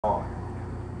Oh,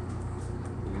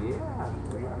 Yeah,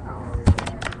 we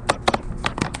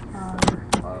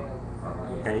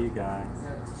hey you guys.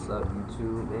 What's up,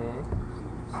 YouTube, man?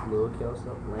 It's Lil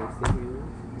Kelso, Langston Hughes.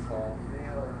 We have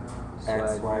At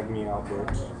Swag, Swag Me Out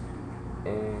Bitch.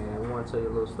 and we want to tell you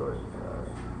a little story.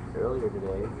 Earlier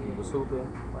today, he was hooping.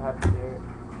 What happened there?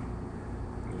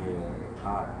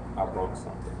 Yeah, I broke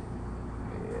something.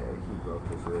 Yeah, he broke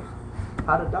his wrist.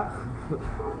 How did that?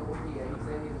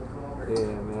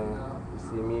 Yeah, man. You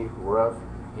see me, rough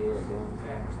head,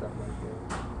 man, stuff like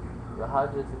that. But how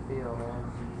does it feel, man?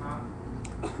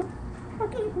 I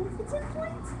can't move for 6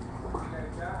 weeks.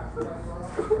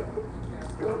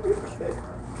 It's gonna be okay.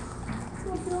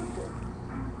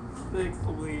 6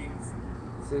 weeks.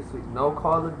 6 weeks. No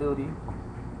Call of Duty.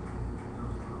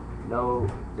 No,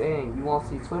 dang, you won't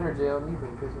see Twitter jail neither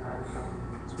because you know,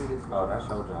 tweet is. Oh, that's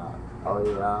your job. Oh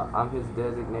yeah, I'm his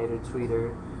designated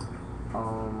tweeter.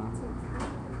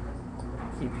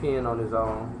 He peeing on his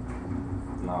own.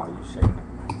 No, you shaking.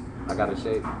 I gotta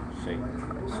shake. Shaking.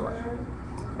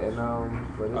 And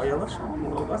but Oh yeah,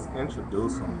 let's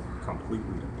introduce him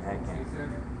completely to Batgang.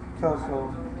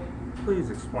 Kelso, please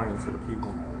explain to the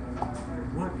people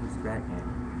what is Batgang.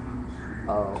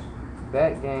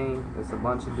 Batgang is a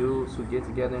bunch of dudes who get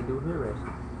together and do hood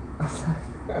wrestling.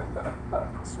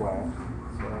 Swag.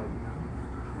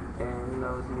 And you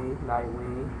know, it's me,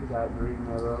 Nightwing, we got Green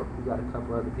Arrow, we got a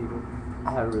couple other people.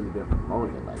 I haven't really been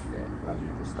promoting it like that. I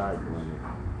need to start doing it.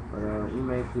 But we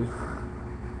made this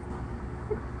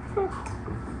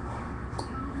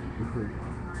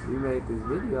we made this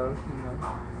video, you know,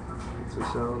 to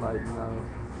show like, you know,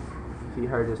 he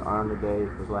hurt his arm today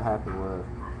because what happened was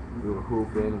we were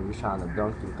hooping and we were trying to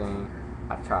dunk the thing.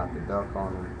 I tried to dunk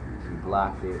on him, he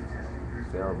blocked it,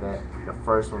 fell back. The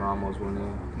first one almost went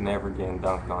in. Never getting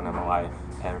dunked on in my life,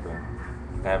 ever.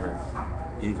 Ever.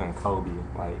 Even Kobe,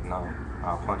 like, no,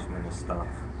 I'll punch him in his stuff.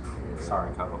 Yeah.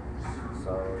 Sorry, Kobe.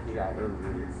 So he got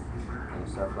injuries and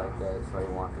stuff like that, so he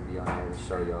wanted to be on there to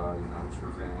show y'all, you know,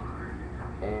 true fan.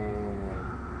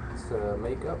 And to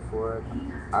make up for it,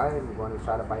 I'm going to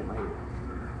try to bite my head.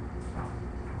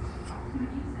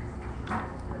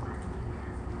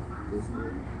 This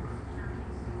good.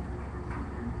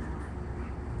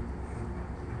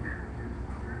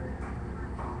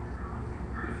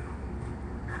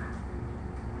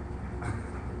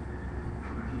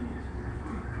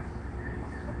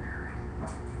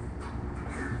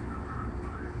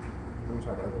 Let me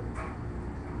try the other.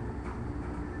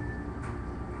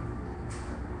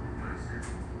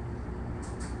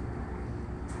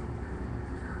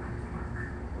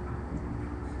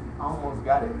 I almost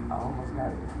got it.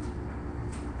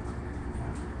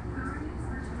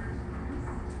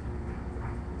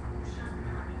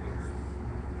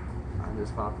 I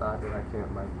just found out that I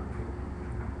can't bite my head.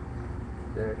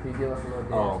 There, can you give us a little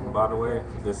dance? Oh, by the way,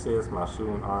 this is my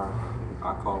shooting arm.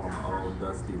 I call him Old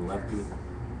Dusty Lefty.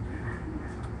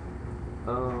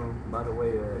 By the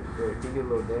way, Derek, can you get a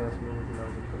little dance move, you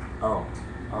know?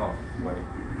 Oh, wait.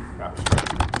 Got it.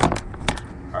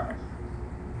 Alright.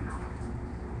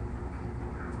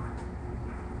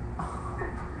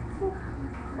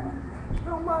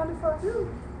 Don't mind if I do.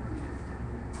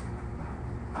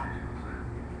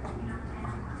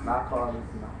 Not calling it.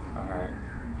 Alright.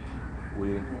 We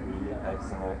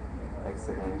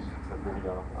exiting the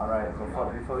video. Alright,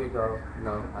 before we go, you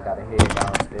know, I gotta head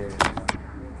downstairs.